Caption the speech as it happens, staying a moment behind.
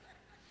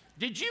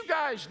Did you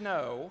guys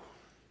know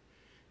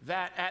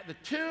that at the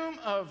tomb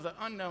of the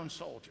unknown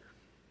soldier,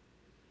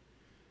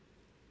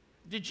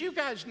 did you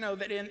guys know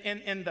that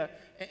in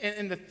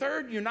the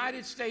 3rd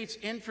United States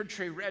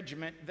Infantry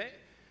Regiment,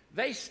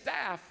 they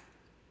staff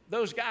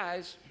those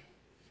guys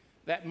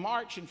that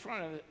march in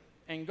front of it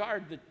and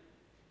guard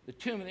the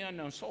tomb of the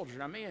unknown soldier?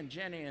 Now, me and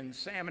Jenny and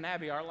Sam and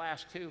Abby, our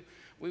last two,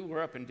 we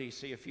were up in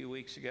D.C. a few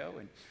weeks ago,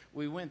 and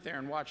we went there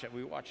and watched it.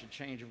 We watched a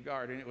change of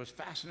guard, and it was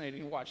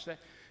fascinating to watch that.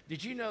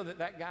 Did you know that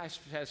that guy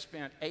has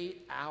spent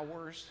 8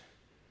 hours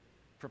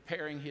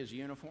preparing his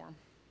uniform?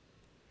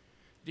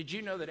 Did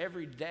you know that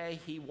every day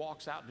he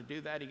walks out to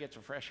do that, he gets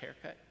a fresh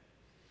haircut?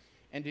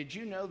 And did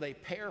you know they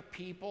pair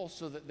people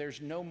so that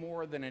there's no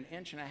more than 1.5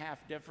 inches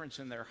difference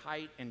in their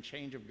height and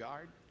change of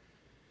guard?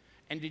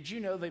 And did you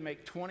know they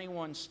make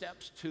 21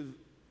 steps to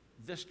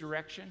this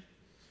direction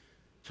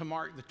to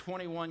mark the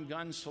 21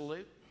 gun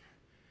salute?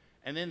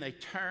 And then they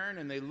turn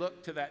and they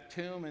look to that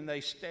tomb and they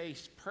stay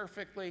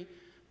perfectly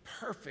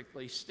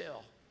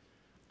still,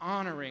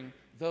 honoring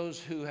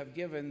those who have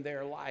given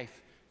their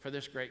life for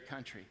this great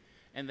country.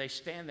 And they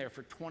stand there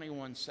for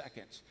 21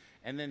 seconds,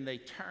 and then they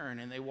turn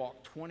and they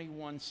walk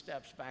 21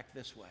 steps back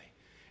this way.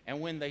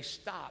 And when they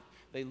stop,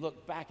 they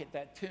look back at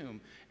that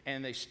tomb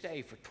and they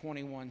stay for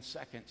 21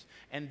 seconds.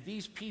 And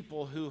these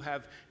people who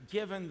have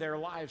given their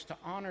lives to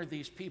honor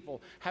these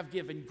people have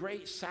given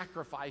great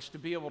sacrifice to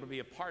be able to be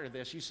a part of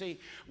this. You see,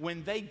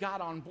 when they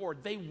got on board,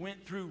 they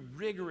went through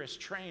rigorous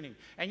training.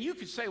 And you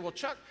could say, well,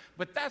 Chuck,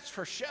 but that's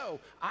for show.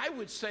 I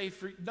would say,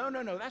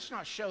 no, that's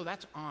not show,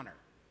 that's honor.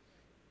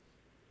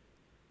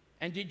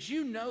 And did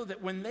you know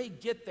that when they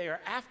get there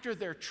after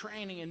their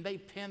training and they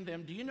pin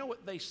them, do you know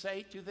what they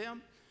say to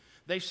them?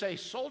 They say,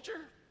 soldier,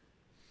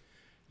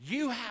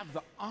 you have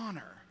the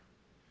honor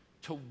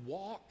to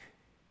walk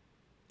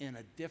in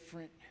a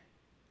different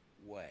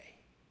way.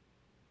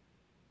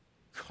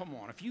 Come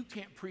on, if you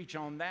can't preach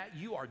on that,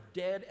 you are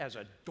dead as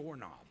a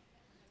doorknob.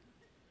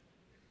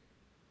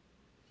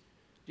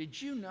 Did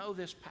you know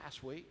this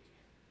past week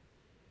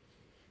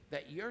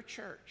that your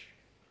church,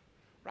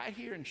 right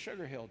here in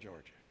Sugar Hill,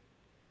 Georgia,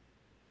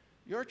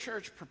 your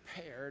church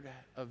prepared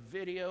a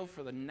video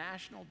for the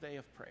National Day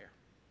of Prayer?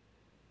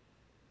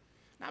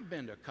 And I've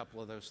been to a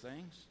couple of those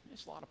things.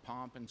 It's a lot of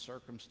pomp and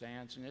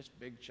circumstance, and it's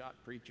big shot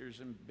preachers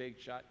and big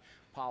shot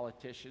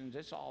politicians.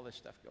 It's all this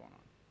stuff going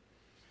on.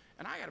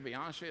 And I got to be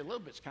honest with you, a little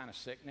bit's kind of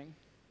sickening.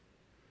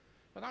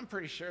 But I'm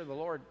pretty sure the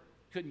Lord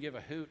couldn't give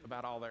a hoot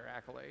about all their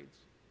accolades.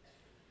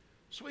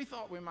 So we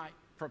thought we might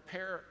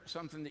prepare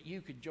something that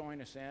you could join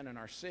us in, and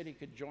our city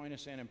could join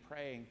us in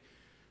praying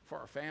for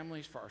our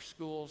families, for our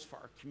schools, for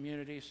our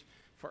communities,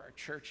 for our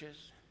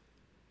churches.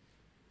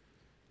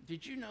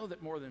 Did you know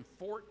that more than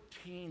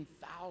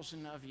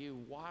 14,000 of you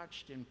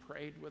watched and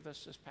prayed with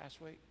us this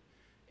past week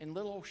in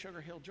little old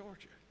Sugar Hill,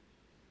 Georgia?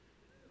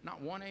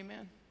 Not one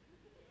amen?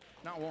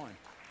 Not one.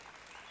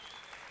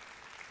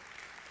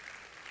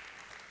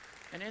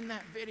 And in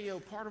that video,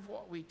 part of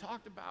what we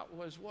talked about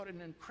was what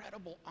an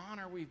incredible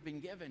honor we've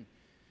been given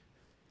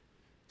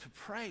to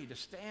pray, to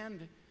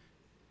stand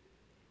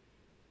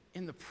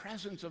in the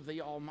presence of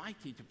the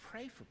Almighty, to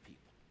pray for people.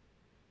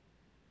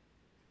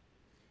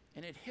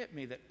 And it hit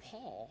me that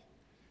Paul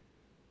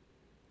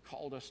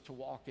called us to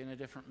walk in a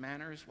different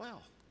manner as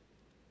well.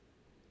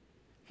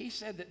 He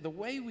said that the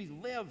way we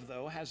live,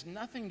 though, has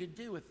nothing to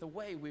do with the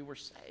way we were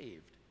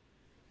saved.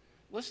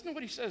 Listen to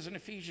what he says in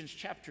Ephesians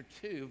chapter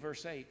 2,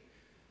 verse 8.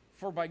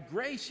 For by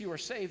grace you are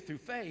saved through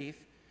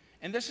faith,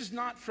 and this is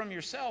not from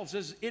yourselves,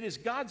 it is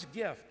God's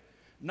gift,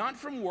 not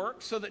from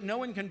works, so that no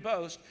one can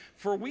boast.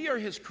 For we are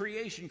his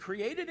creation,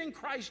 created in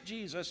Christ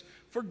Jesus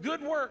for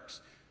good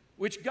works,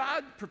 which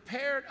God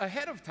prepared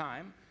ahead of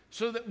time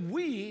so that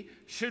we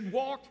should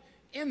walk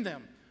in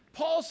them.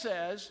 Paul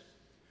says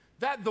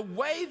that the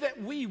way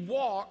that we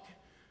walk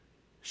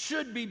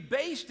should be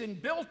based and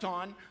built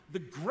on the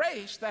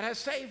grace that has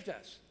saved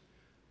us,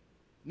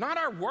 not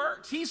our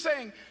works. He's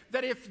saying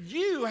that if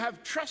you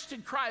have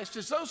trusted Christ,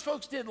 as those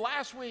folks did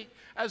last week,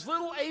 as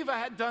little Ava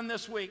had done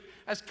this week,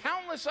 as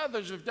countless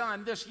others have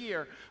done this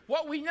year,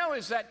 what we know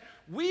is that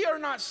we are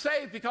not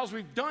saved because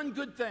we've done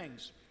good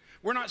things.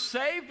 We're not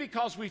saved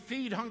because we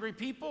feed hungry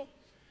people.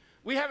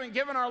 We haven't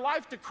given our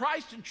life to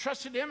Christ and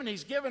trusted him, and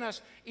he's given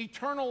us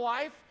eternal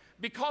life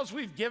because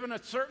we've given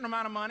a certain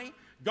amount of money,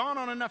 gone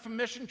on enough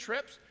mission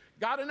trips,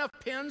 got enough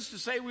pins to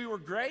say we were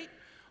great,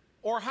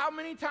 or how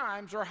many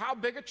times or how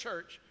big a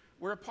church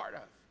we're a part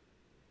of.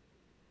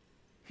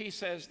 He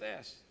says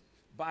this,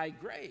 by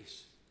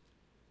grace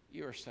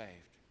you are saved.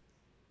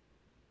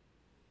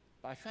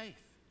 By faith.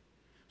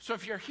 So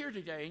if you're here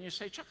today and you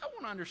say, Chuck, I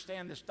want to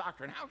understand this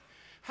doctrine.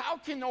 How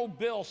can old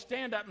Bill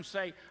stand up and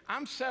say,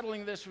 I'm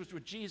settling this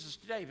with Jesus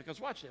today?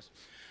 Because watch this.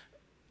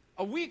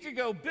 A week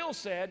ago, Bill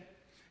said,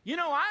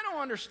 I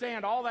don't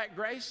understand all that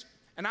grace,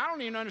 and I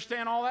don't even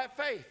understand all that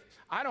faith.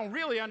 I don't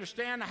really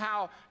understand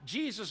how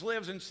Jesus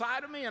lives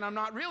inside of me, and I'm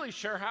not really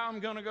sure how I'm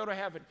going to go to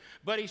heaven.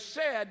 But he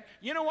said,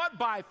 you know what?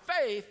 By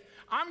faith,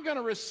 I'm going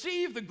to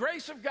receive the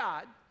grace of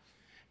God,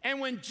 And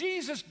when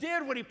Jesus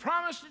did what he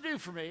promised to do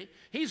for me,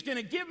 he's going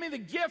to give me the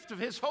gift of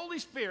his Holy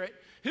Spirit,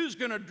 who's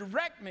going to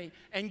direct me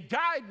and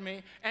guide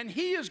me, and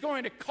he is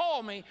going to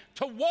call me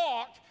to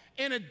walk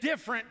in a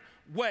different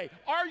way.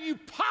 Are you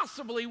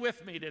possibly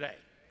with me today?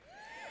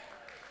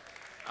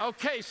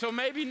 Okay, so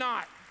maybe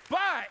not.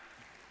 But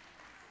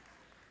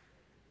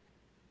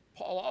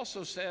Paul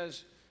also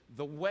says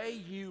the way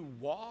you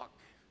walk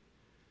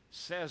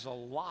says a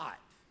lot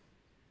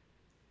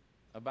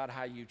about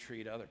how you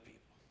treat other people.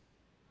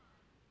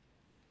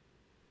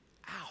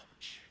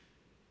 Ouch.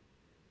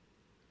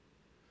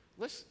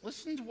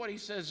 Listen to what he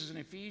says in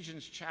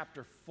Ephesians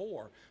chapter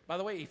 4. By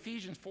the way,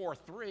 Ephesians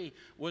 4:3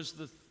 was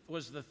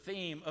the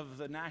theme of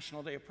the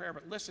National Day of Prayer.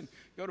 But listen,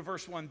 go to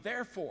verse 1.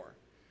 Therefore,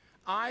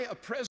 I, a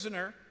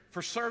prisoner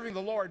for serving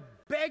the Lord,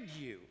 beg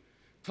you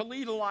to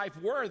lead a life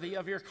worthy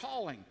of your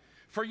calling.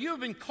 For you have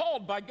been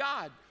called by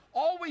God.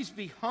 Always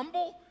be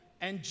humble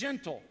and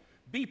gentle.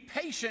 Be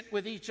patient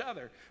with each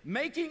other,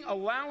 making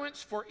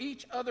allowance for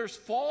each other's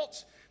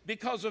faults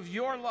because of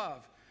your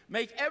love.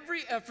 Make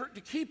every effort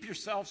to keep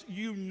yourselves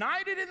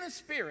united in the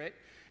Spirit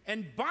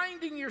and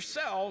binding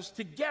yourselves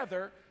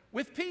together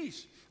with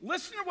peace.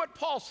 Listen to what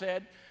Paul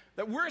said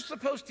that we're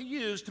supposed to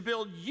use to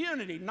build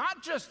unity,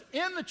 not just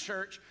in the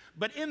church,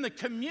 but in the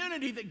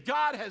community that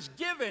God has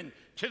given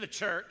to the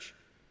church.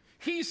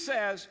 He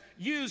says,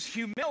 use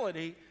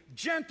humility,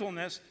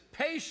 gentleness,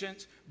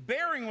 patience,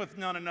 bearing with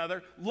one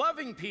another,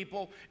 loving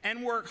people,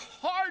 and work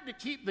hard to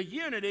keep the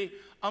unity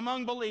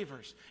among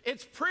believers.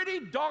 It's pretty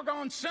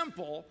doggone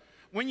simple.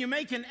 When you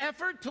make an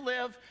effort to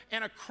live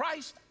in a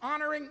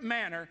Christ-honoring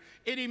manner,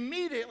 it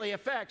immediately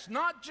affects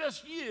not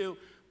just you,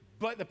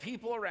 but the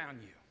people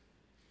around you.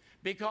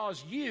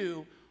 Because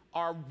you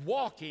are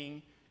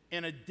walking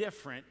in a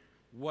different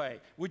way.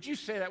 Would you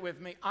say that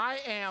with me? I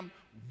am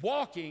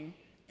walking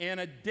in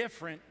a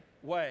different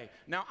way.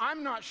 Now,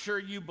 I'm not sure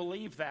you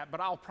believe that,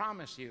 but I'll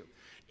promise you,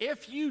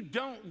 if you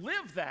don't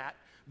live that,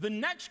 the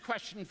next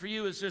question for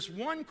you is this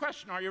one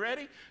question. Are you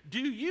ready? Do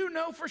you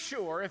know for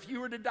sure if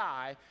you were to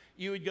die,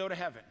 you would go to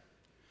heaven?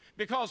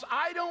 Because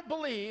I don't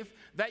believe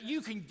that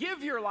you can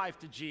give your life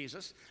to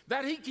Jesus,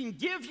 that he can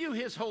give you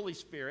his Holy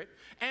Spirit,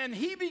 and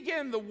he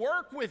began the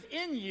work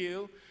within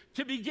you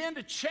to begin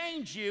to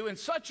change you in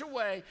such a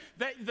way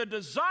that the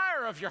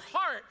desire of your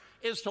heart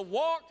is to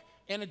walk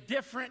in a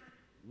different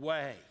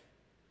way.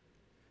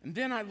 And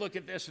then I look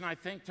at this and I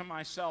think to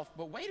myself,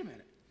 but wait a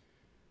minute.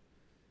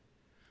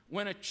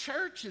 When a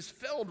church is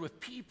filled with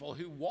people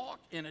who walk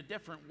in a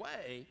different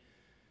way,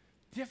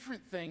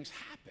 different things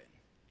happen.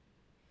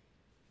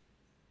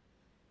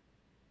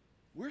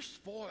 We're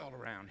spoiled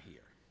around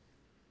here.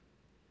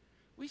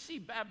 We see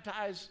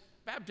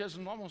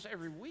baptism almost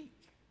every week.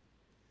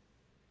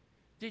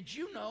 Did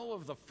you know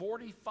of the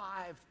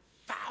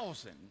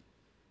 45,000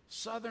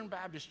 Southern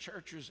Baptist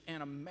churches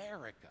in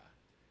America?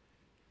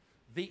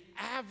 The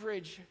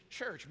average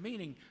church,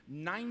 meaning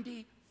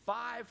 95%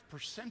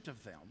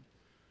 of them,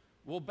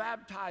 will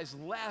baptize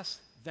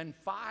less than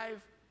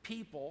 5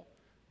 people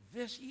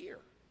this year.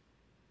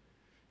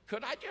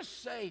 Could I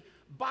just say,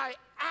 by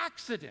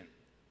accident,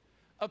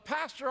 a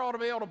pastor ought to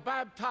be able to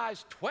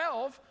baptize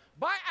 12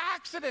 by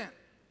accident.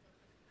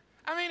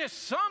 I mean, at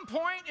some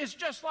point, it's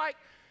just like,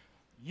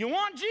 you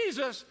want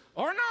Jesus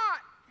or not.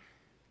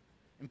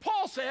 And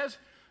Paul says,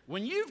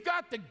 when you've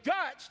got the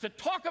guts to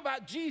talk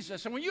about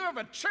Jesus, and when you have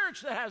a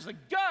church that has the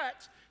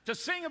guts to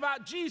sing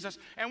about Jesus,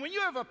 and when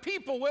you have a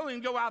people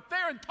willing to go out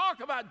there and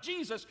talk about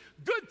Jesus,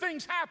 good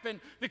things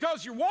happen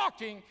because you're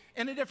walking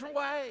in a different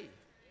way.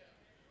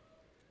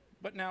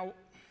 But now,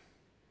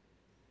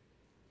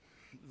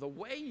 the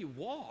way you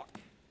walk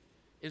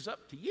is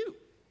up to you.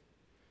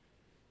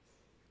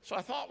 So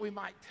I thought we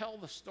might tell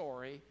the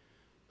story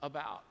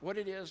about what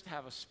it is to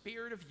have a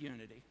spirit of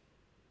unity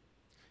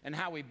and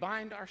how we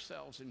bind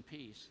ourselves in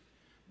peace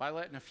by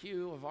letting a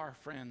few of our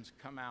friends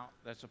come out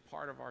that's a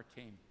part of our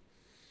team.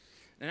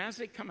 And as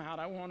they come out,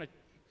 I want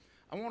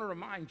to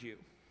remind you,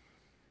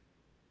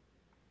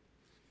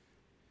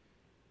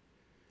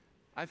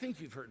 I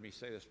think you've heard me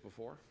say this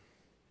before.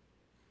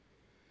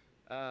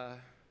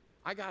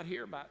 I got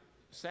here about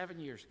 7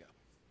 years ago.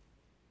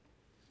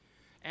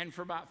 And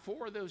for about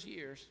 4 of those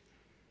years,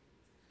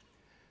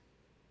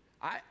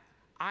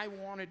 I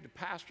wanted to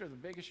pastor the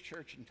biggest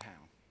church in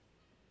town.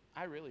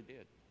 I really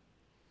did.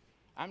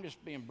 I'm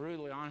just being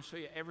brutally honest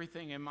with you.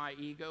 Everything in my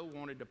ego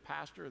wanted to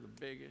pastor the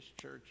biggest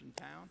church in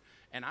town.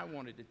 And I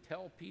wanted to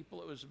tell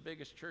people it was the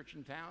biggest church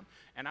in town.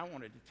 And I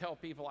wanted to tell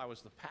people I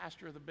was the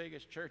pastor of the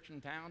biggest church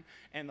in town.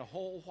 And the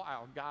whole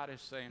while, God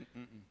is saying,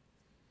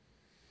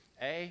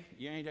 A,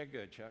 you ain't that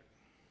good, Chuck.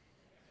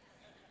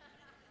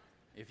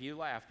 If you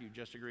laughed, you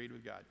just agreed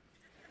with God.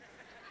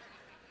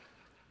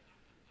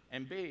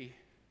 And B,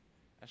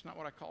 that's not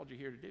what I called you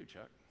here to do,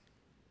 Chuck.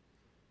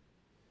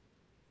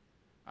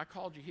 I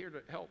called you here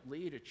to help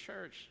lead a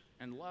church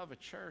and love a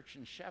church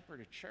and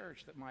shepherd a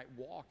church that might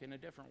walk in a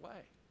different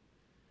way.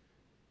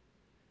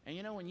 And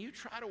you know, when you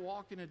try to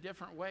walk in a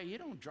different way, you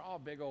don't draw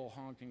big old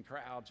honking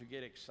crowds who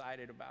get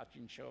excited about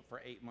you and show up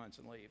for 8 months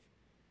and leave.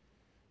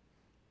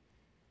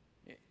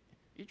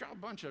 You draw a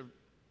bunch of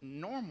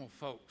normal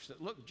folks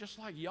that look just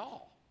like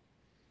y'all.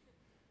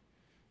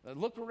 That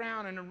look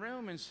around in the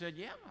room and said,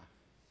 yeah,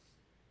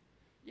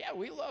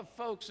 we love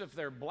folks if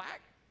they're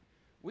black.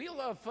 We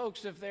love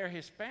folks if they're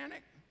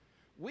Hispanic.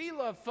 We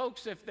love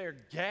folks if they're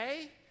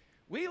gay.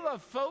 We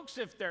love folks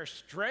if they're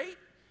straight.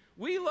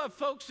 We love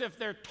folks if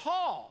they're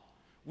tall.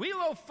 We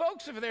love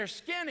folks if they're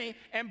skinny.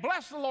 And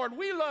bless the Lord,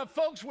 we love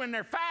folks when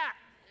they're fat.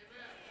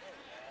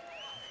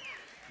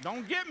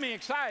 Don't get me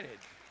excited.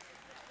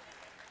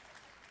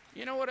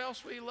 You know what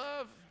else we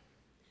love?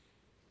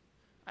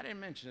 I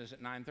didn't mention this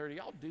at 9:30.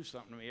 Y'all do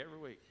something to me every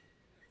week.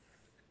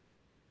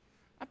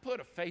 I put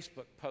a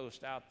Facebook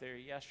post out there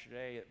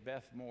yesterday that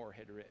Beth Moore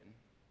had written.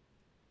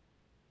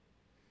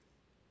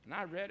 And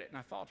I read it and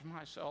I thought to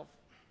myself,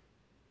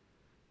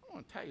 I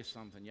want to tell you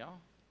something, y'all.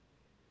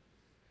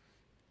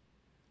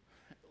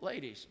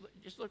 Ladies,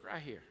 just look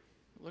right here.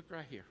 Look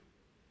right here.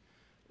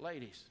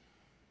 Ladies,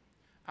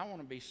 I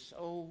want to be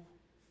so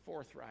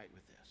forthright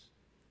with this.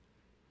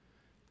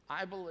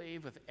 I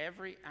believe with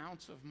every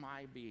ounce of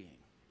my being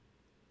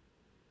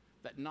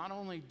that not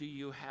only do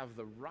you have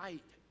the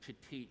right to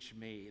teach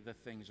me the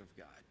things of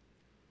God,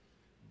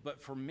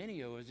 but for many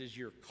of us is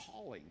your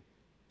calling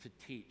to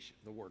teach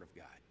the Word of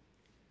God.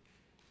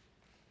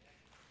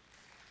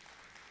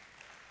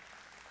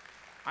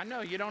 I know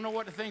you don't know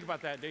what to think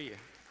about that, do you?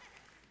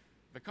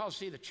 Because,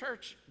 see, the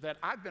church that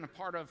I've been a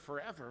part of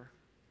forever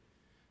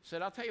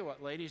said, I'll tell you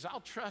what, ladies, I'll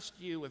trust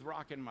you with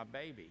rocking my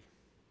baby.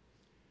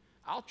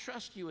 I'll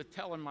trust you with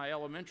telling my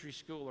elementary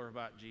schooler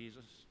about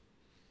Jesus.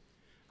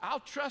 I'll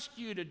trust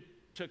you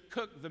to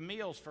cook the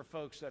meals for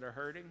folks that are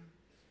hurting.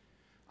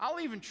 I'll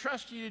even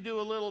trust you to do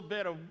a little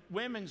bit of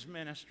women's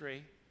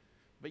ministry,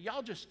 but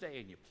y'all just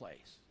stay in your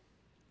place.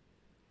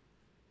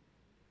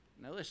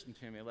 Now listen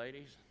to me,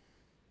 ladies.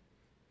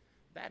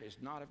 That is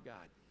not of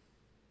God.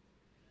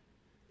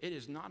 It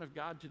is not of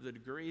God to the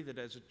degree that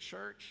as a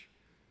church,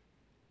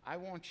 I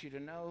want you to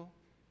know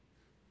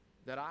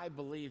that I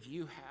believe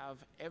you have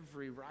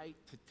every right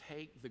to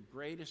take the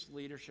greatest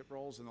leadership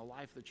roles in the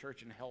life of the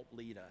church and help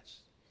lead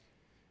us.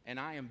 And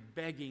I am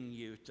begging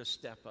you to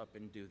step up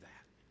and do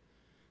that.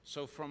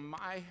 So from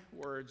my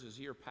words as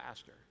your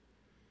pastor,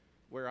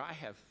 where I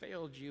have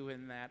failed you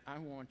in that, I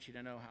want you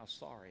to know how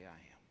sorry I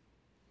am.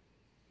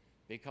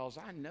 Because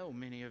I know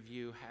many of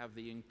you have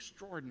the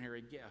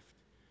extraordinary gift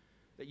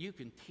that you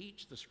can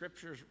teach the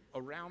scriptures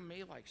around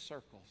me like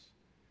circles,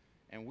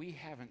 and we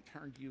haven't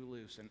turned you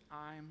loose, and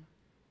I'm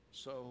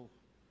so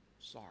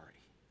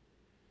sorry.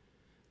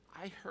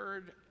 I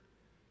heard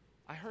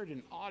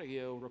an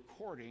audio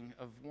recording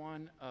of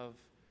one of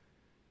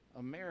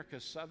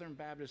America's Southern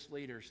Baptist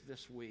leaders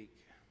this week.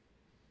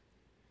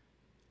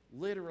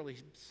 Literally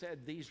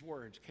said these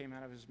words came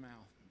out of his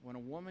mouth. When a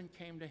woman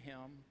came to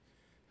him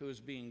who was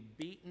being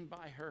beaten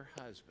by her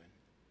husband,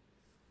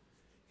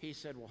 he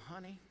said, well,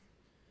 honey,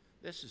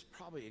 this is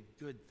probably a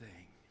good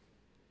thing,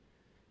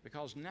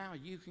 because now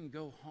you can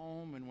go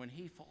home, and when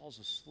he falls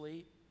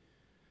asleep,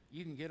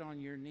 you can get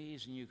on your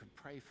knees and you can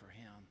pray for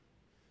him.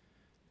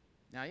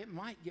 Now, it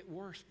might get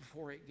worse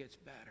before it gets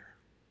better,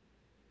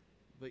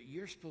 but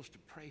you're supposed to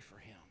pray for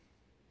him.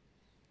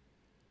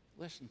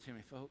 Listen to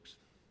me, folks.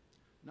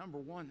 Number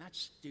one, that's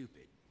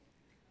stupid.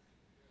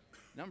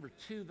 Number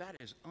two, that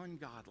is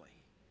ungodly.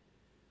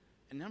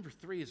 And number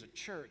three, as a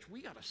church,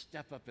 we got to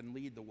step up and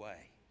lead the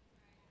way.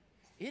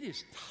 It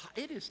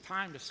is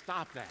time to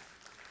stop that.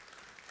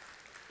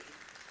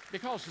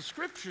 Because the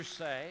scriptures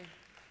say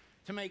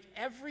to make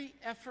every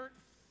effort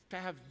to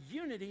have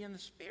unity in the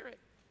Spirit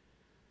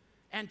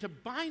and to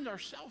bind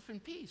ourselves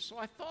in peace. So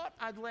I thought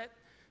I'd let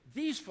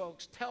these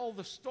folks tell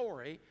the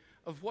story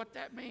of what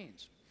that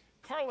means.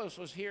 Carlos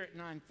was here at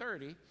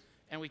 9:30,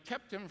 and we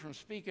kept him from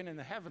speaking in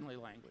the heavenly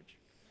language.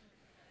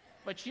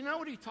 But you know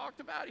what he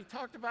talked about? He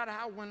talked about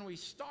how when we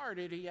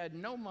started, he had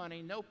no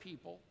money, no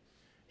people.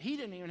 He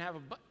didn't even have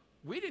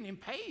we didn't even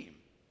pay him.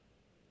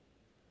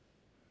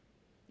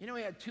 You know,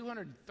 he had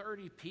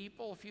 230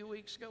 people a few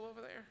weeks ago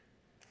over there.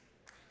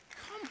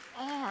 Come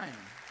on.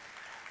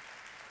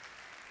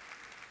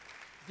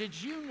 Did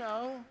you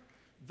know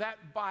that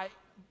by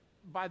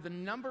the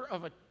number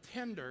of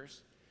attenders,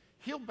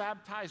 he'll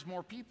baptize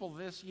more people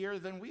this year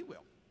than we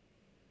will?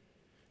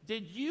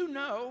 Did you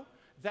know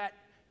that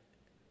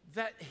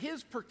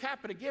his per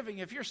capita giving,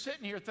 if you're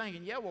sitting here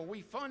thinking, yeah, well,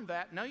 we fund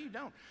that. No, you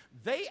don't.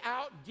 They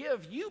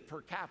outgive you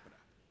per capita.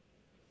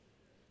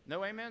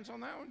 No amens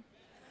on that one?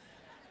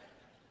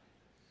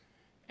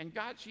 And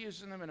God's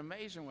using them in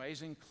amazing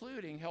ways,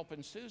 including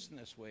helping Susan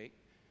this week,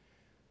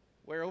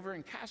 where over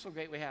in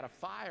Castlegate we had a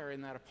fire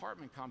in that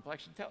apartment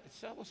complex.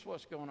 Tell us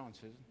what's going on,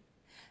 Susan.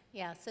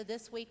 Yeah, so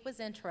this week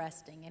was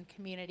interesting in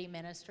community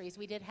ministries.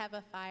 We did have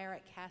a fire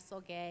at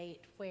Castlegate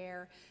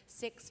where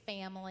 6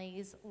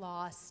 families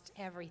lost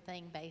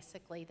everything,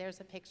 basically. There's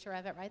a picture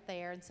of it right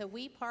there. And so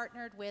we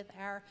partnered with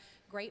our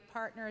great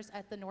partners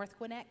at the North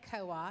Gwinnett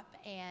Co-op,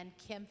 and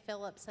Kim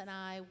Phillips and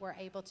I were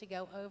able to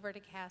go over to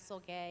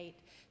Castlegate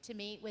to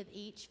meet with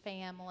each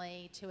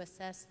family, to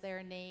assess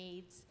their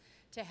needs,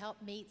 to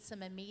help meet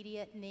some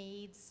immediate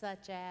needs,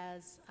 such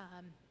as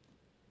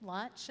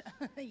lunch,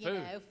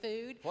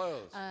 food.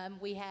 Clothes.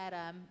 We had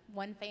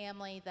one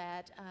family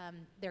that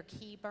their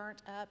key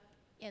burnt up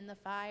in the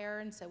fire,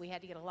 and so we had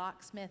to get a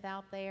locksmith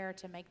out there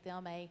to make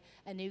them a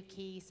new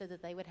key so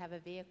that they would have a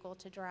vehicle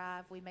to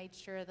drive. We made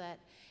sure that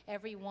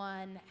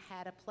everyone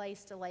had a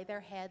place to lay their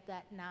head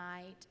that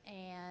night,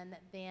 and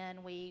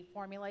then we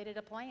formulated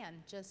a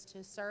plan just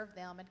to serve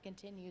them and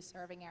continue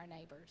serving our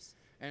neighbors.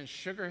 And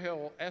Sugar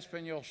Hill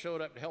Espanol showed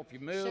up to help you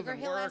move Sugar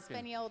and Hill work.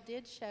 Espanol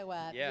did show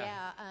up.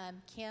 Yeah.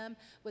 Kim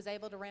was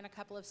able to rent a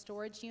couple of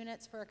storage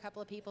units for a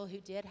couple of people who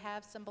did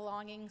have some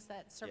belongings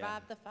that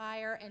survived the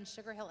fire, and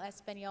Sugar Hill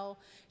Espanol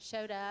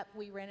showed up.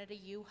 We rented a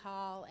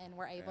U-Haul and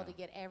were able to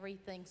get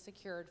everything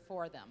secured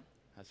for them.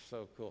 That's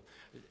so cool.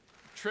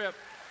 Trip,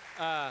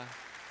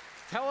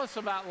 tell us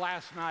about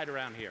last night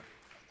around here.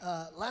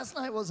 Last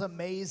night was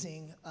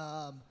amazing.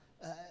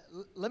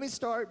 Let me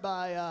start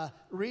by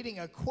reading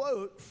a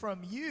quote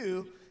from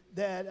you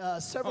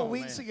that several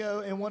weeks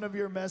ago in one of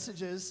your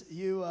messages,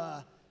 you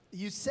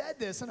said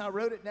this, and I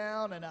wrote it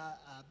down, and I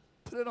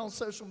put it on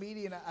social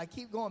media, and I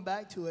keep going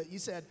back to it. You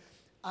said,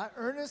 "I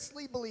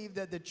earnestly believe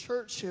that the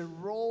church should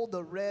roll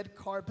the red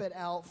carpet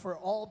out for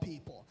all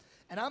people."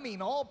 And I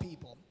mean all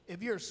people.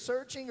 If you're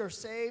searching or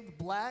saved,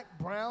 black,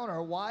 brown,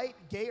 or white,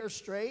 gay or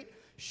straight,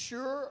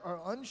 sure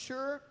or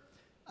unsure,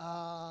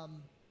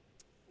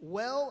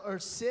 well or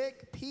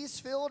sick,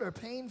 peace-filled or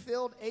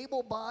pain-filled,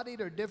 able-bodied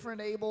or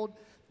different-abled,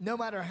 no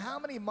matter how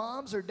many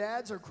moms or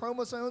dads or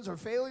chromosomes or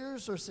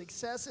failures or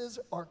successes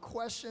or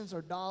questions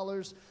or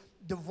dollars,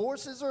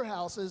 divorces or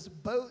houses,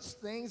 boats,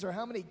 things, or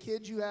how many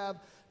kids you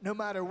have, no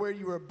matter where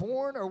you were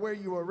born or where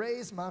you were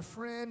raised, my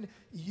friend,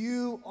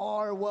 you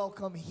are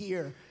welcome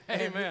here.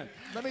 Amen.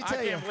 Let me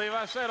tell you. I can't believe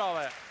I said all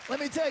that. Let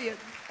me tell you,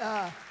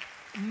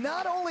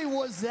 not only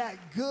was that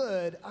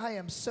good, I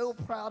am so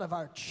proud of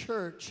our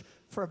church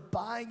for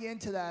buying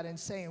into that and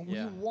saying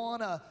we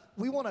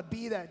wanna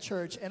be that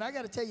church. And I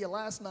got to tell you,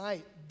 last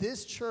night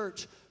this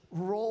church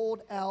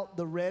rolled out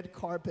the red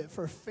carpet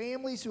for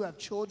families who have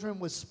children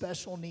with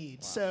special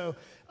needs. Wow. So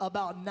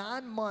about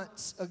 9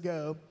 months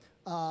ago,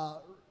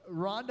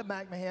 Rhonda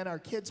McMahon, our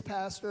kids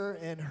pastor,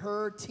 and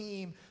her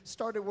team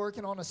started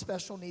working on a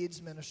special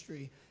needs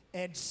ministry.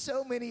 And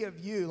so many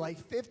of you, like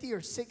 50 or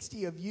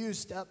 60 of you,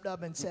 stepped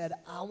up and said,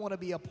 I want to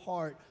be a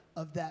part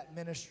of that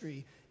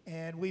ministry.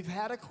 And we've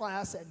had a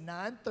class at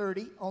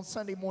 9:30 on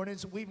Sunday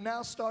mornings. We've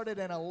now started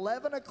an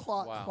 11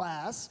 o'clock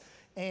class.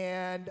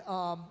 And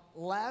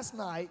last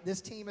night,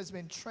 this team has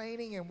been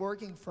training and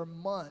working for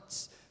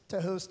months to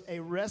host a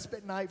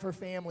respite night for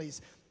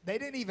families. They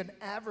didn't even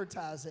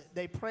advertise it.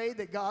 They prayed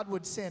that God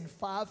would send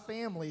 5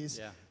 families.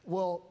 Yeah.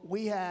 Well,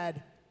 we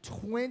had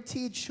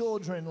 20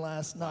 children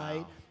last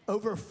night,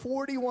 over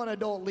 41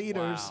 adult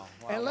leaders.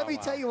 And let me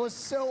tell you what's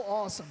so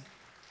awesome.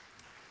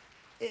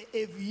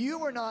 If you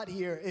were not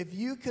here, if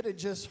you could have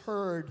just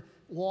heard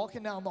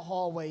walking down the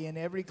hallway in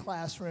every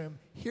classroom,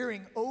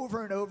 hearing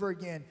over and over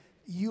again,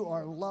 you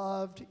are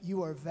loved,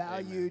 you are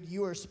valued,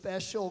 you are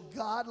special,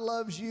 God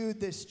loves you,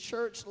 this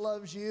church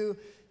loves you.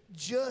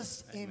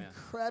 Just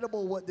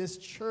incredible what this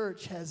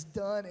church has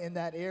done in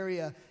that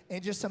area,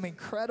 and just some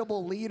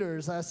incredible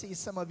leaders. I see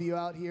some of you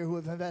out here who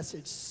have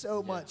invested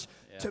so much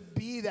to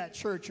be that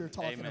church you're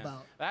talking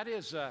about. That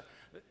is,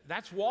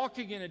 that's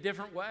walking in a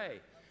different way.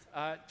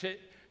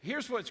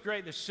 Here's what's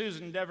great that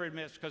Susan never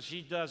admits, because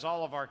she does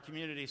all of our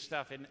community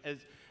stuff and is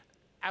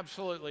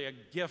absolutely a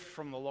gift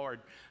from the Lord.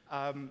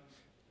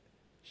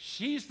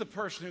 She's the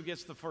person who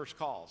gets the first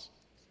calls.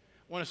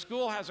 When a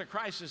school has a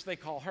crisis, they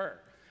call her.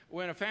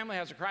 When a family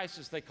has a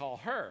crisis, they call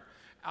her.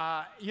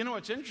 You know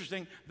what's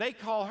interesting? They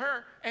call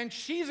her, and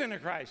she's in a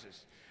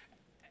crisis.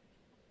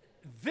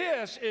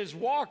 This is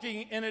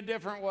walking in a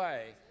different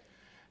way.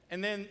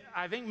 And then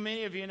I think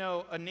many of you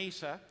know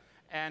Anissa,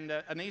 and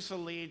Anissa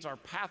leads our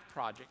Path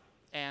Project.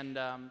 And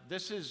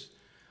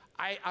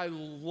I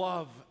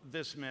love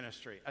this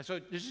ministry. So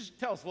just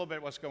tell us a little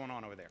bit what's going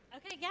on over there.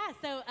 Okay, yeah.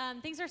 So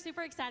things are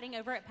super exciting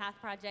over at Path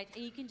Project,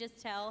 and you can just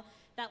tell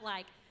that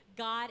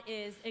God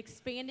is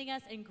expanding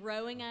us and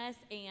growing us.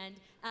 And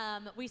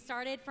we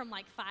started from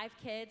 5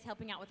 kids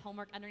helping out with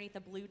homework underneath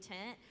a blue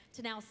tent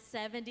to now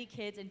 70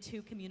 kids in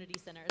 2 community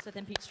centers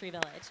within Peachtree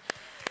Village.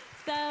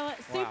 So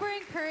super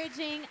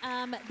encouraging.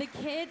 The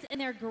kids and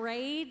their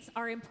grades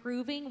are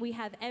improving. We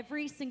have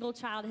every single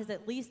child has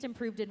at least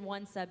improved in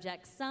one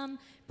subject, some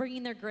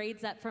bringing their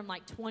grades up from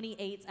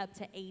 28s up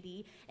to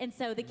 80. And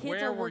so the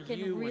kids are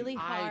working really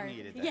hard. I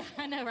needed that? Yeah,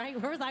 I know, right?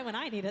 Where was I when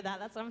I needed that?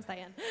 That's what I'm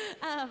saying.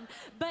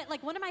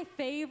 But one of my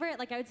favorite,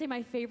 I would say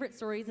my favorite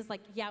stories is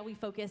we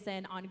focus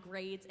in on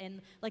grades, and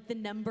the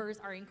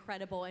numbers are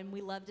incredible, and we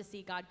love to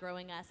see God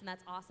growing us, and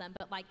that's awesome.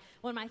 But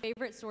one of my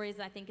favorite stories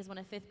I think is when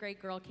a 5th grade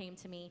girl came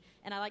to me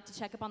and I like to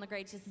check up on the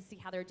grades just to see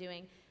how they're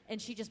doing.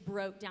 And she just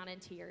broke down in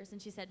tears.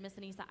 And she said, Miss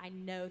Anissa, I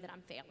know that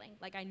I'm failing.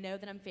 Like, I know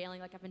that I'm failing.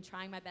 Like, I've been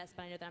trying my best,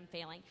 but I know that I'm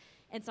failing.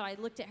 And so I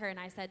looked at her and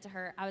I said to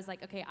her, I was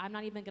like, okay, I'm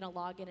not even going to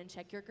log in and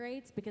check your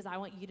grades because I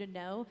want you to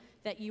know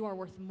that you are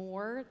worth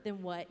more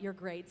than what your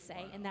grades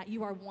say, and that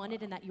you are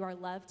wanted and that you are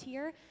loved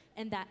here,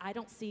 and that I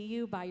don't see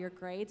you by your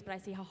grades, but I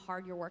see how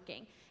hard you're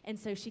working. And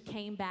so she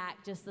came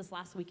back just this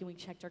last week and we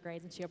checked her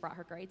grades and she had brought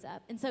her grades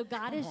up. And so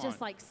God is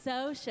just like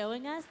so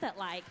showing us that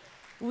like,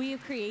 we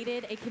have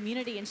created a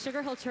community, and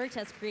Sugar Hill Church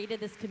has created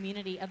this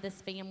community of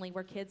this family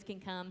where kids can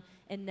come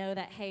and know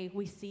that, hey,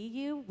 we see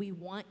you, we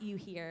want you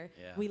here,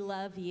 we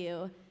love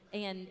you,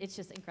 and it's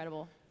just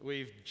incredible.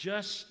 We've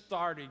just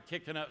started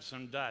kicking up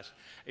some dust.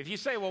 If you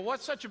say, well,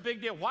 what's such a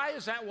big deal? Why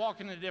is that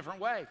walking a different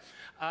way?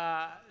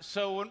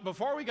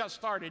 Before we got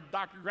started,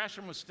 Dr.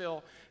 Gresham was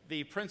still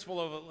the principal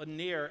of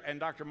Lanier, and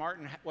Dr.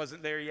 Martin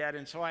wasn't there yet.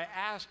 And so I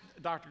asked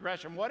Dr.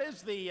 Gresham, what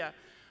is the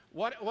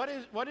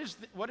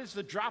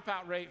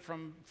dropout rate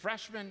from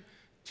freshman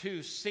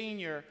to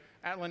senior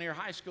at Lanier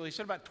High School? He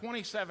said about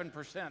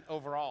 27%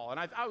 overall. And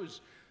I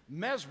was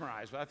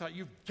mesmerized, but I thought,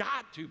 you've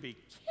got to be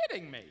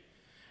kidding me.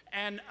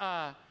 And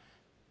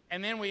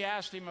then we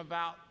asked him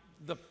about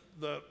the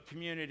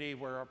community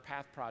where our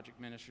Path Project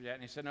ministry is at,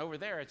 and he said, over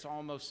there, it's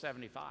almost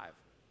 75.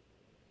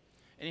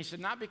 And he said,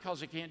 not because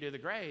they can't do the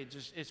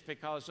grades, it's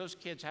because those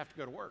kids have to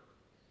go to work.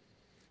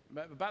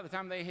 But by the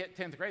time they hit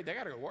 10th grade, they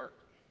got to go to work.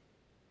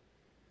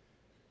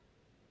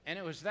 And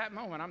it was that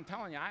moment, I'm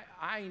telling you,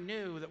 I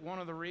knew that one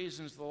of the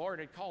reasons the Lord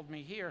had called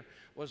me here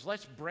was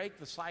let's break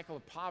the cycle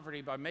of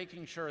poverty by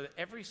making sure that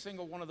every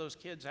single one of those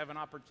kids have an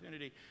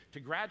opportunity to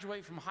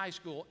graduate from high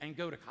school and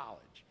go to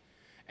college.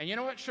 And you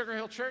know what, Sugar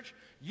Hill Church?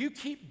 You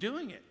keep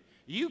doing it.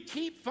 You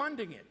keep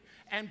funding it.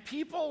 And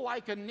people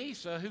like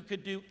Anissa, who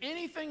could do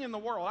anything in the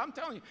world, I'm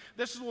telling you,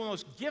 this is one of the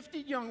most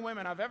gifted young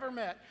women I've ever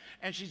met,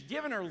 and she's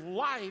given her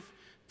life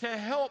to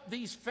help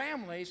these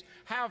families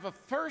have a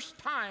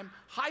first-time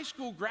high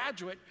school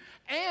graduate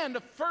and a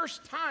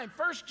first-time,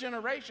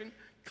 first-generation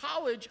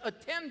college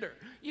attender.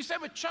 You say,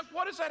 but Chuck,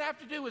 what does that have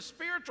to do with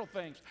spiritual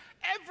things?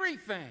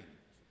 Everything.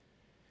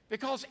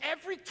 Because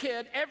every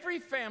kid, every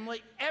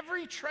family,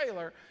 every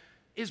trailer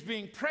is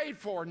being prayed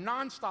for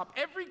nonstop.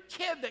 Every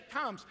kid that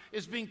comes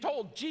is being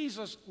told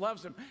Jesus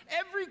loves them.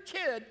 Every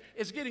kid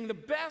is getting the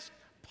best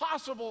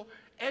possible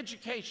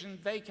education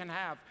they can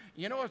have.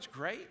 You know what's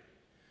great?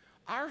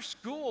 Our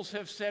schools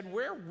have said,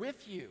 we're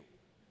with you.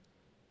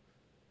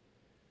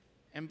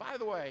 And by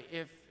the way,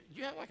 if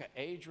you have like an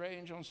age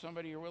range on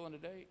somebody you're willing to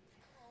date,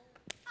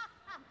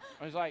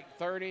 it's like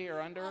 30 or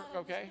under,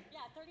 okay? Yeah,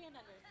 30 and under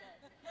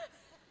is good.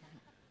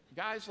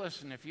 Guys,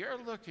 listen, if you're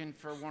looking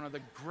for one of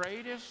the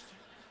greatest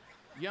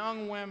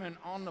young women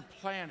on the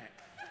planet,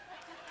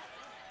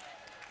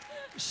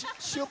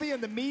 she'll be in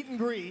the meet and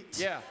greet.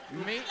 yeah,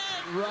 meet.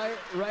 Right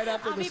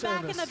after I'll the be service.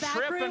 back in the back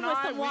Trip room and with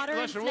I, some water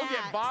and listen, snacks.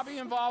 we'll get Bobby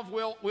involved.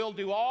 We'll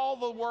do all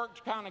the work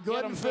to kind of Go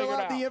get ahead them and fill figured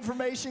out out. the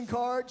information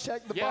card,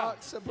 check the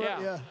box.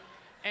 Yeah.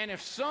 And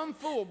if some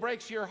fool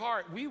breaks your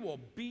heart, we will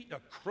beat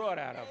the crud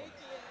out of them.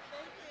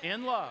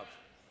 In love.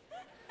 I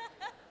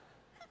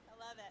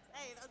love it.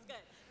 Hey, that was good.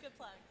 Good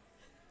plug.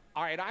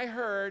 All right, I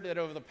heard that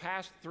over the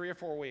past 3 or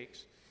 4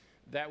 weeks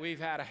that we've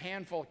had a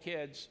handful of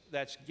kids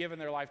that's given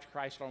their life to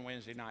Christ on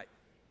Wednesday night.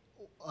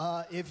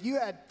 If you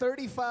had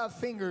 35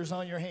 fingers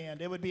on your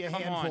hand, it would be a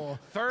Come handful. on,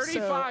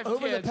 35 so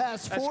over kids the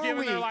past that's 4 given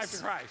weeks, their life to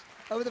Christ.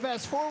 Over the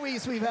past 4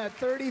 weeks, we've had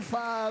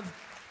 35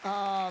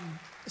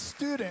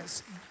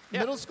 students,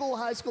 middle school,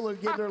 high school, who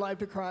give their life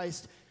to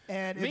Christ.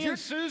 And if Me and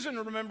Susan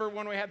remember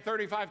when we had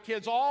 35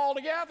 kids all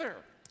together.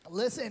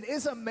 Listen,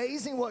 it's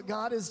amazing what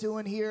God is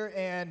doing here,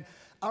 and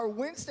our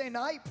Wednesday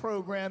night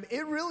program,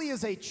 it really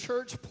is a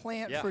church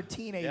plant for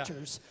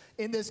teenagers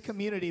in this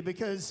community,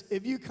 because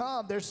if you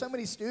come, there's so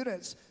many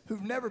students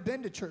who've never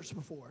been to church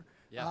before.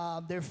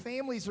 Their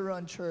families are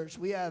unchurched.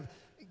 We have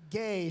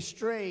gay,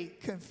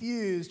 straight,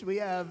 confused. We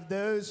have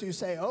those who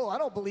say, oh, I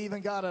don't believe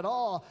in God at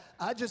all.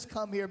 I just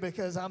come here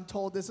because I'm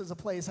told this is a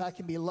place I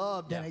can be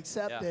loved and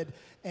accepted.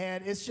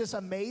 And it's just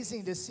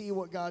amazing to see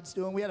what God's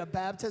doing. We had a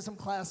baptism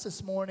class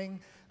this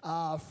morning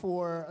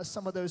for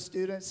some of those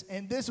students.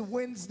 And this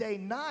Wednesday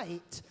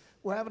night,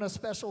 we're having a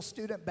special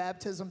student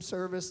baptism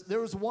service. There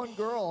was one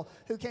girl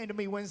who came to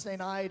me Wednesday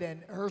night,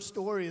 and her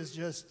story is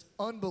just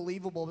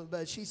unbelievable.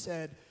 But she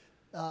said,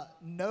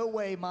 no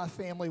way my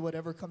family would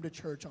ever come to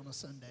church on a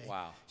Sunday.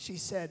 Wow. She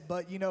said,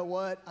 but you know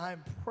what?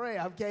 I'm praying.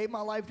 I've gave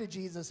my life to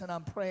Jesus, and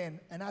I'm praying.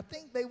 And I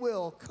think they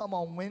will come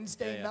on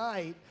Wednesday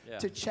night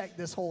to check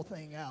this whole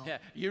thing out. Yeah,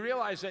 you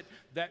realize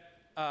that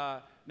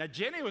now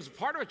Jenny was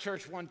part of a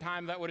church one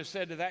time that would have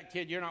said to that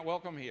kid, you're not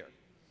welcome here.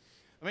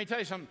 Let me tell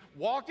you something.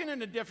 Walking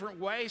in a different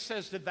way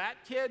says to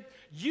that kid,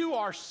 you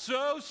are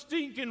so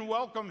stinking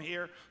welcome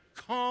here.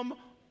 Come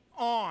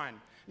on.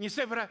 And you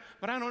say, but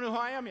I don't know who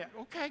I am yet.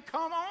 Okay,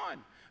 come on.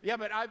 Yeah,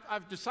 but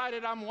I've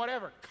decided I'm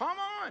whatever. Come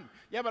on.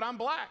 Yeah, but I'm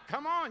black.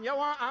 Come on. Yeah,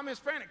 well, I'm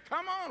Hispanic.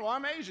 Come on. Well,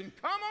 I'm Asian.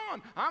 Come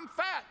on. I'm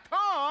fat.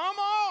 Come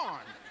on.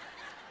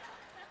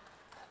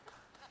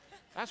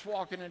 That's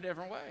walking a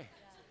different way.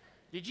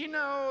 Did you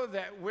know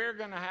that we're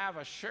going to have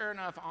a sure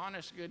enough,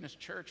 honest goodness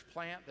church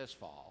plant this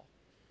fall?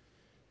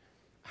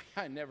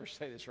 I never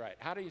say this right.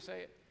 How do you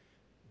say it?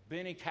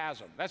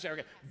 Benicassim. That's it.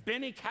 Okay.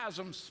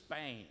 Benicassim,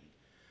 Spain.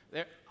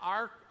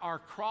 Our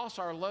cross,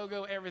 our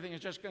logo, everything is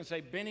just going to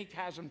say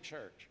Benicassim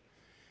Church.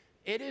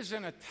 It is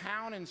in a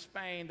town in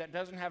Spain that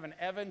doesn't have an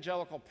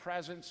evangelical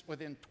presence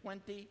within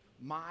 20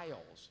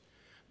 miles.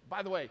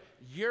 By the way,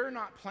 you're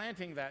not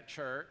planting that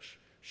church.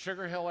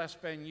 Sugar Hill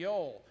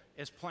Espanol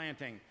is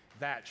planting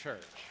that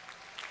church.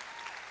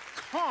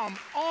 Come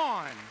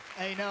on.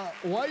 Hey, now,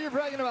 while you're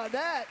bragging about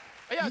that,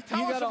 Yeah, you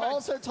tell us got to about-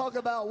 also talk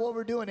about what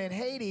we're doing in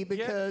Haiti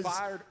because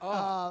fired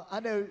up. I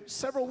know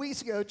several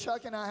weeks ago,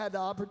 Chuck and I had the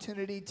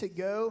opportunity to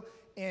go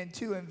and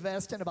to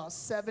invest in about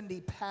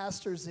 70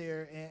 pastors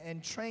there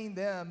and train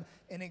them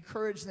and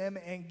encourage them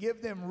and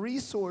give them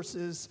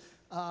resources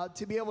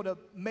to be able to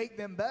make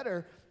them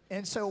better.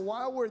 And so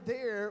while we're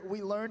there,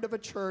 we learned of a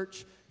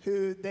church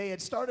who they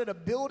had started a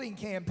building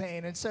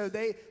campaign. And so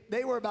they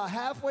were about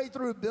halfway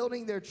through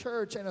building their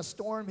church and a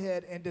storm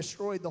hit and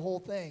destroyed the whole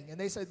thing. And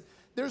they said,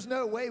 there's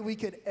no way we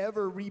could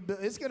ever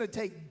rebuild. It's going to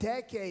take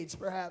decades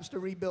perhaps to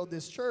rebuild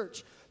this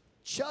church.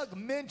 Chuck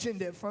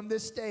mentioned it from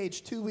this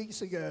stage 2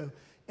 weeks ago.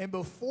 And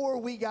before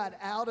we got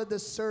out of the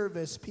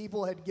service,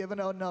 people had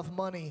given enough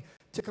money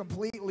to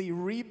completely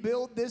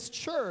rebuild this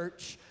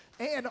church.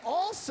 And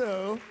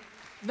also,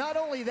 not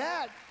only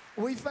that,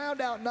 we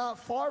found out not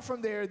far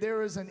from there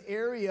was an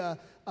area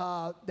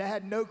that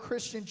had no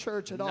Christian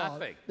church at all.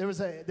 Nothing. There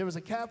was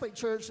a Catholic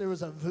church. There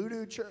was a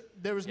Voodoo church.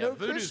 There was no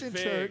Voodoo's Christian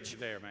big church.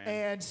 there, man.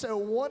 And so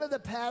one of the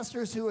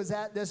pastors who was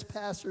at this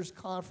pastor's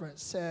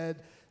conference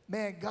said,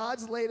 "Man,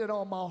 God's laid it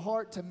on my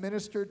heart to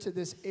minister to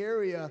this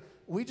area.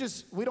 We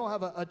don't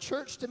have a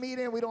church to meet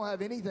in. We don't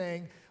have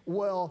anything.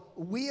 Well,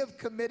 we have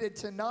committed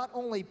to not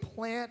only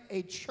plant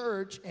a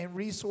church and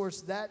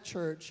resource that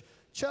church."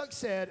 Chuck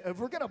said, if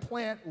we're going to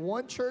plant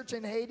one church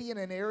in Haiti in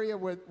an area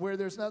where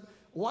there's nothing,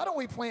 why don't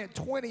we plant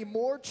 20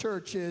 more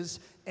churches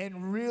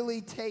and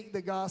really take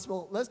the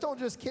gospel? Let's don't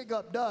just kick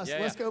up dust.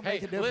 Let's go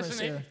make a difference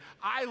listen, here.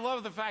 I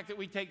love the fact that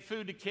we take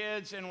food to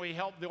kids and we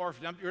help the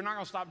orphanage. You're not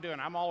going to stop doing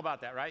it. I'm all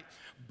about that, right?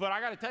 But I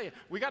got to tell you,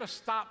 we got to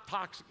stop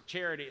toxic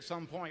charity at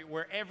some point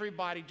where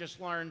everybody just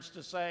learns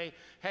to say,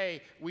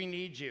 hey, we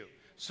need you.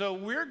 So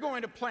we're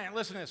going to plant,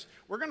 listen to this,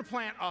 we're going to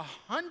plant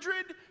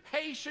 100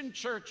 Haitian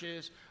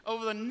churches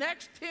over the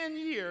next 10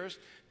 years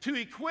to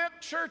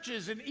equip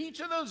churches in each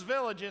of those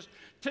villages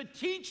to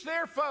teach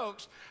their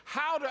folks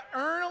how to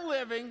earn a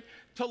living,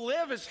 to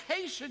live as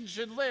Haitians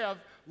should live,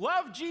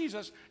 love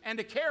Jesus, and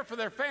to care for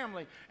their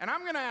family. And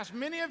I'm going to ask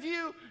many of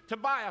you to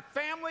buy a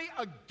family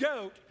a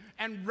goat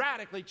and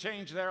radically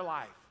change their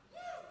life.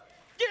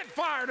 Get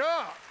fired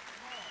up.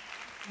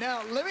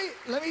 Now, let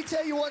me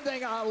tell you one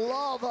thing I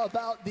love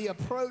about the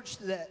approach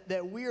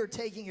that we are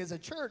taking as a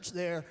church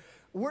there.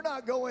 We're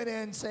not going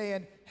in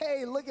saying,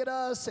 hey, look at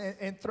us,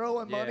 and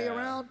throwing money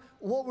around.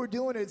 What we're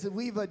doing is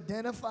we've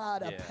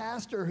identified a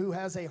pastor who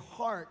has a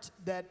heart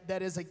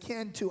that is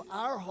akin to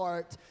our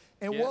heart.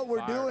 And what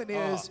we're doing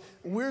is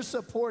we're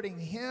supporting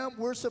him.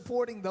 We're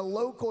supporting the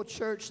local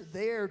church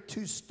there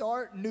to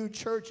start new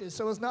churches.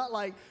 So it's not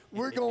like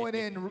we're going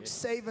in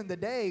saving the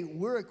day.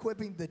 We're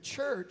equipping the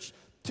church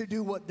to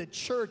do what the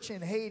church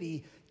in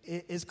Haiti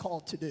is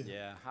called to do.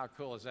 Yeah, how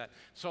cool is that?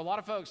 So a lot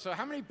of folks, so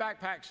how many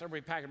backpacks are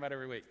we packing about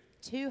every week?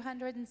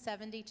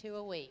 272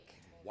 a week.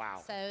 Wow.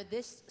 So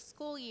this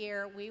school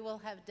year, we will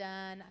have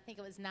done, I think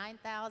it was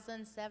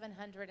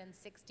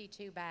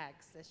 9,762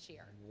 bags this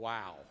year.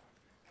 Wow.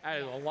 That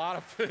is a lot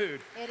of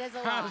food. It is a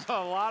lot. That's a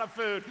lot of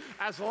food.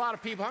 That's a lot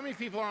of people. How many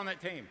people are on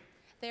that team?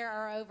 There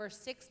are over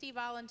 60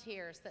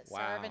 volunteers that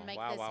Wow, serve and make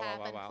wow, this wow, wow,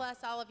 happen, wow. plus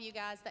all of you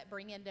guys that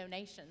bring in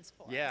donations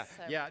for Yeah, us.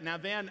 So yeah. Now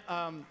then,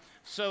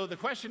 so the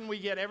question we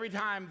get every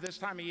time this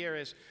time of year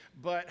is,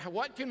 but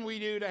what can we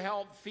do to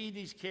help feed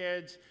these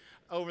kids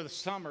over the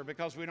summer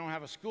because we don't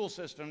have a school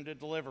system to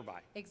deliver by?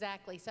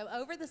 Exactly. So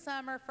over the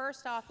summer,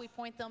 first off, we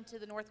point them to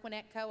the North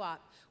Gwinnett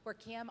Co-op, where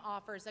Kim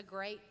offers a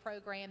great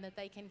program that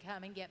they can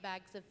come and get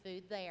bags of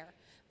food there.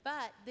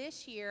 But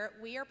this year,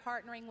 we are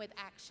partnering with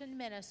Action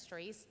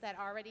Ministries that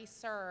already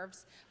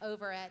serves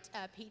over at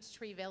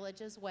Peachtree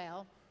Village as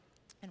well.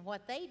 And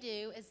what they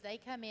do is they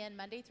come in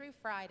Monday through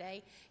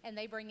Friday, and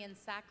they bring in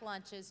sack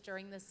lunches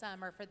during the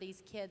summer for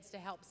these kids to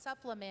help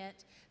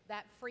supplement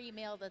that free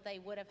meal that they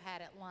would have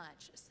had at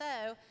lunch.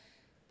 So,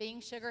 being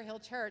Sugar Hill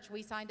Church,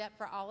 we signed up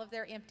for all of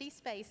their empty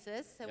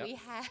spaces. So we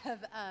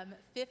have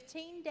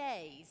 15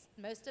 days,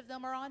 most of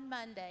them are on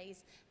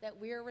Mondays, that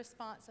we're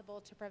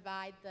responsible to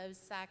provide those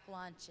sack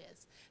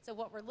lunches. So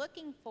what we're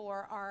looking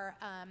for are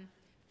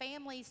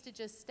families to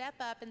just step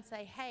up and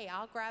say, hey,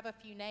 I'll grab a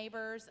few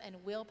neighbors and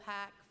we'll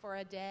pack for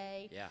a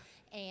day. Yeah.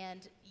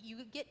 And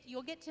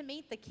you'll get to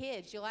meet the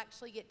kids. You'll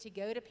actually get to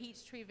go to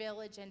Peachtree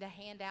Village and to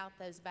hand out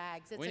those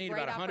bags. It's We a need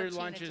great about 100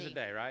 opportunity. lunches a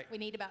day, right? We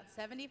need about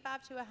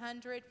 75 to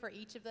 100 for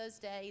each of those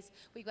days.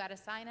 We've got a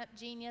sign-up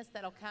genius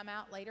that'll come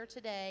out later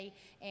today,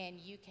 and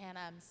you can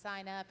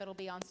sign up. It'll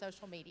be on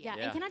social media. Yeah,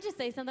 Yeah. and can I just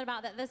say something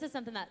about that? This is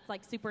something that's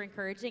like super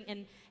encouraging,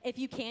 and if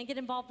you can get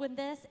involved with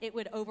this, it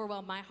would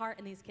overwhelm my heart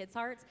and these kids'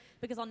 hearts,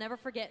 because I'll never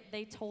forget,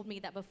 they told me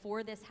that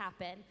before this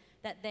happened,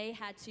 that they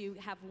had to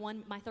have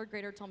my third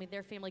grader told me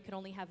their family could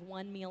only have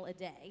one meal a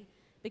day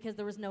because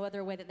there was no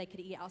other way that they could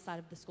eat outside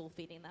of the school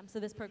feeding them.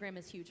 So this program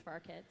is huge for our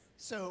kids.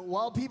 So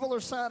while people are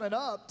signing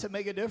up to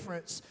make a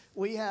difference,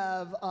 we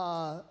have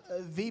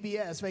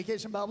VBS,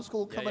 Vacation Bible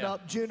School, coming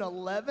up June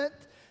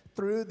 11th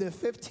through the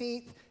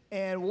 15th.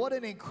 And what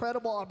an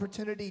incredible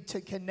opportunity to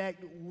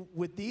connect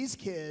with these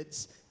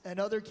kids and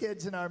other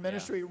kids in our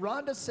ministry.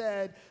 Rhonda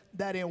said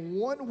that in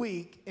 1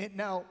 week,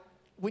 now,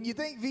 when you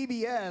think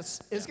VBS,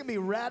 it's going to be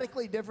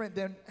radically different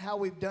than how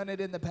we've done it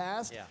in the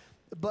past. Yeah.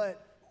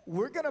 But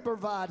we're going to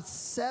provide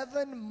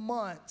 7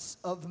 months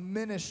of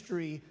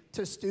ministry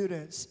to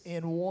students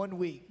in 1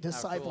 week,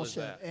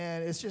 discipleship. that?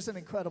 And it's just an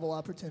incredible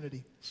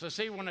opportunity. So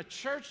see, when a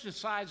church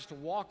decides to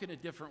walk in a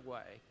different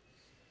way,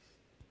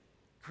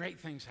 great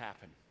things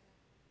happen.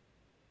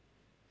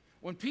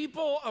 When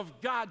people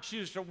of God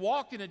choose to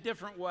walk in a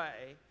different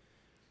way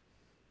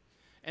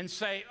and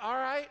say, all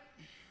right,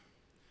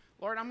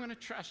 Lord, I'm going to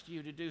trust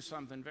you to do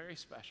something very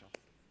special,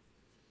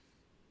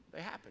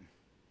 they happen.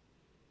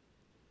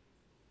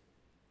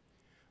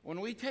 When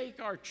we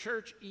take our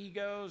church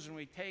egos and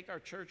we take our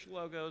church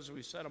logos and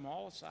we set them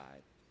all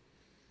aside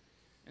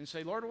and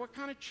say, Lord, what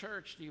kind of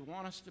church do you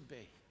want us to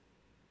be?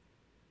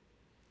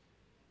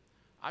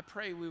 I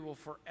pray we will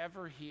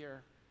forever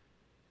hear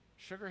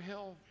Sugar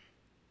Hill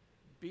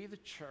be the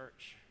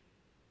church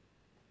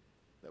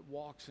that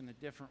walks in a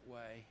different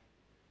way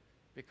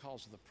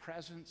because of the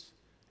presence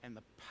and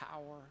the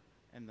power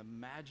and the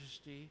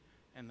majesty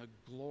and the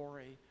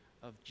glory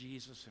of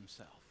Jesus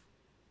himself.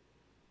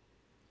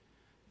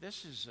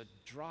 This is a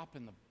drop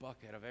in the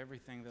bucket of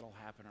everything that'll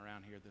happen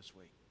around here this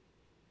week.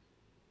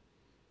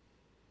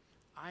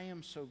 I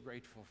am so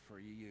grateful for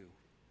you.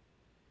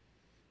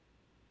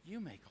 You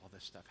make all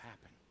this stuff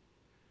happen.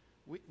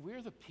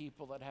 We're the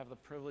people that have the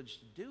privilege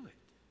to do it.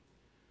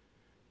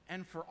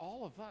 And for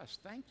all of us,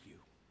 thank you.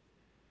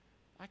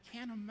 I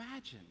can't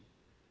imagine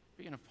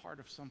being a part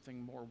of something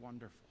more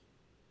wonderful.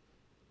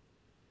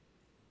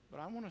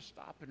 But I want to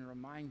stop and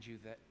remind you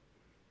that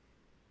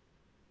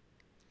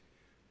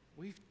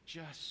we've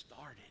just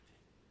started.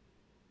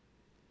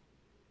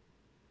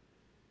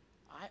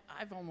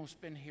 I've almost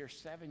been here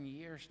 7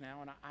 years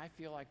now, and I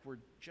feel like we're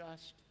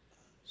just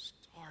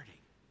starting.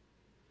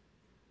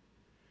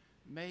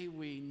 May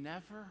we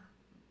never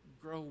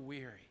grow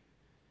weary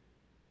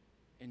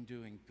in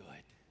doing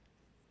good.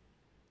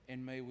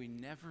 And may we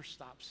never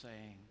stop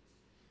saying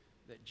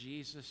that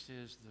Jesus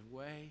is the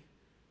way,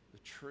 the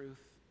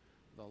truth,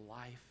 the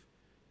life,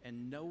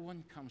 and no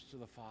one comes to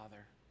the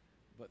Father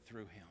but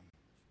through him.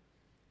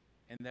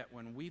 And that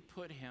when we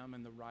put him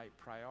in the right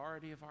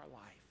priority of our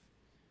life,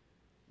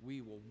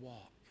 we will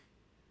walk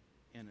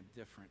in a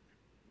different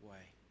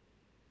way.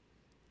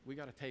 We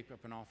got to take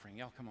up an offering.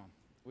 Y'all, come on.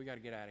 We got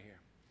to get out of here.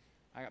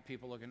 I got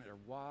people looking at their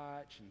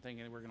watch and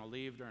thinking we're going to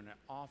leave during the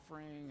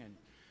offering. And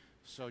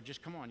so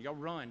just come on. Y'all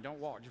run.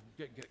 Don't walk. Just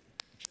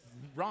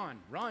run.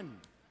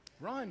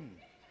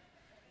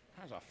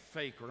 That's a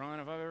fake run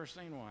if I've ever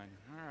seen one.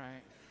 All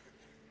right.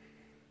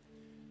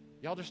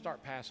 Y'all just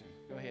start passing.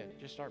 Go ahead.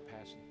 Just start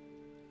passing.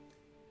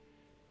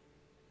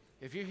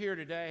 If you're here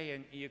today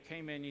and you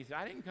came in and you said,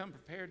 I didn't come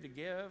prepared to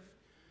give,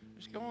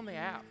 just go on the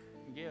app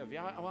and give.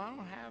 Yeah, well, I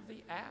don't have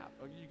the app.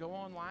 Or you go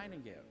online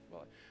and give.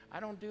 Well, I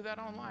don't do that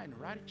online.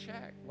 Write a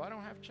check. Well, I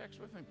don't have checks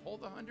with me. Pull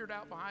the 100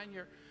 out behind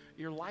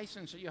your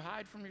license that you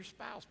hide from your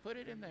spouse. Put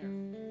it in there.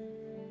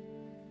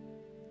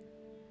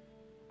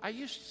 I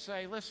used to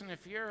say, listen,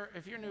 if you're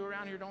new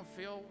around here, don't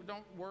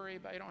worry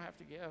about, you don't have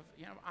to give.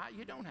 You know,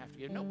 you don't have to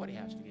give. Nobody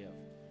has to give.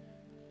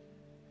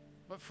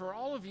 But for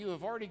all of you who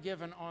have already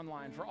given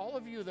online, for all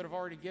of you that have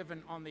already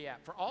given on the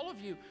app, for all of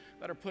you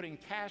that are putting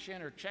cash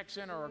in or checks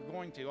in or are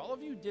going to, all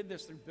of you did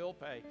this through bill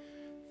pay,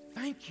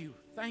 thank you.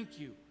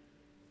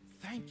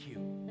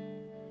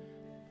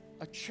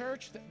 A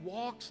church that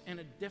walks in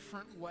a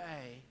different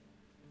way,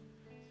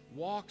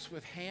 walks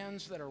with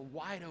hands that are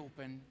wide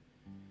open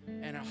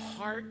and a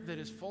heart that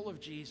is full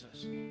of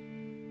Jesus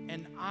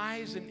and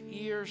eyes and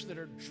ears that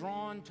are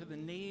drawn to the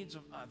needs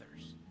of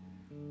others.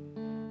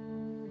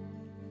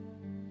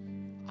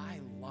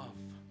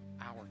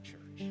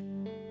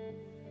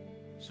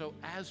 So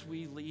as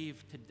we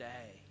leave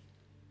today,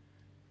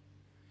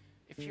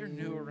 if you're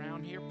new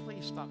around here,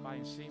 please stop by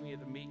and see me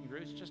at the meet and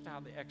greet. It's just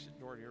out the exit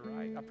door to your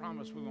right. I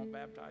promise we won't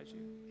baptize you.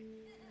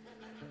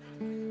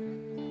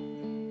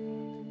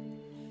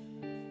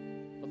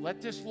 But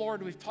let this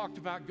Lord we've talked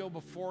about go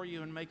before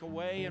you and make a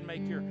way and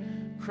make your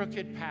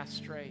crooked path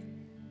straight.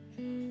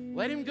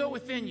 Let him go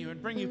within you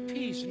and bring you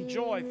peace and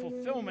joy,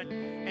 fulfillment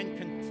and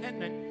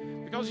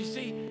contentment. Because you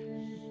see,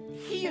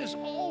 he is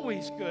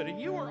always good and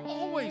you are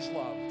always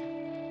loved.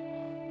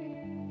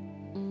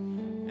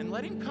 And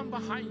let him come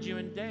behind you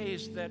in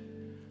days that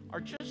are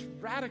just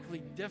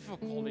radically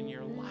difficult in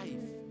your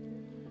life.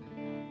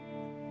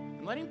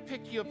 And let him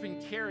pick you up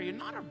and carry you,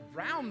 not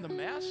around the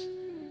mess,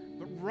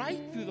 but right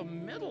through the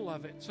middle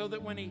of it, so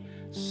that when he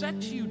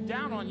sets you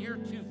down on your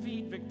 2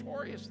 feet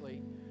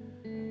victoriously,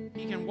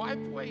 he can wipe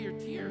away your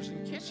tears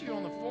and kiss you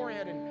on the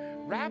forehead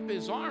and wrap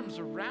his arms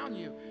around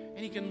you.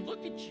 And he can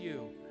look at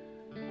you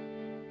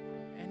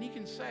and he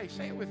can say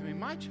it with me,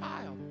 my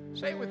child.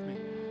 Say it with me.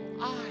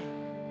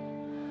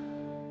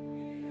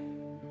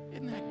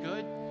 Isn't that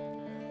good?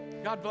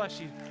 God bless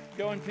you.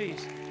 Go in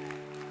peace.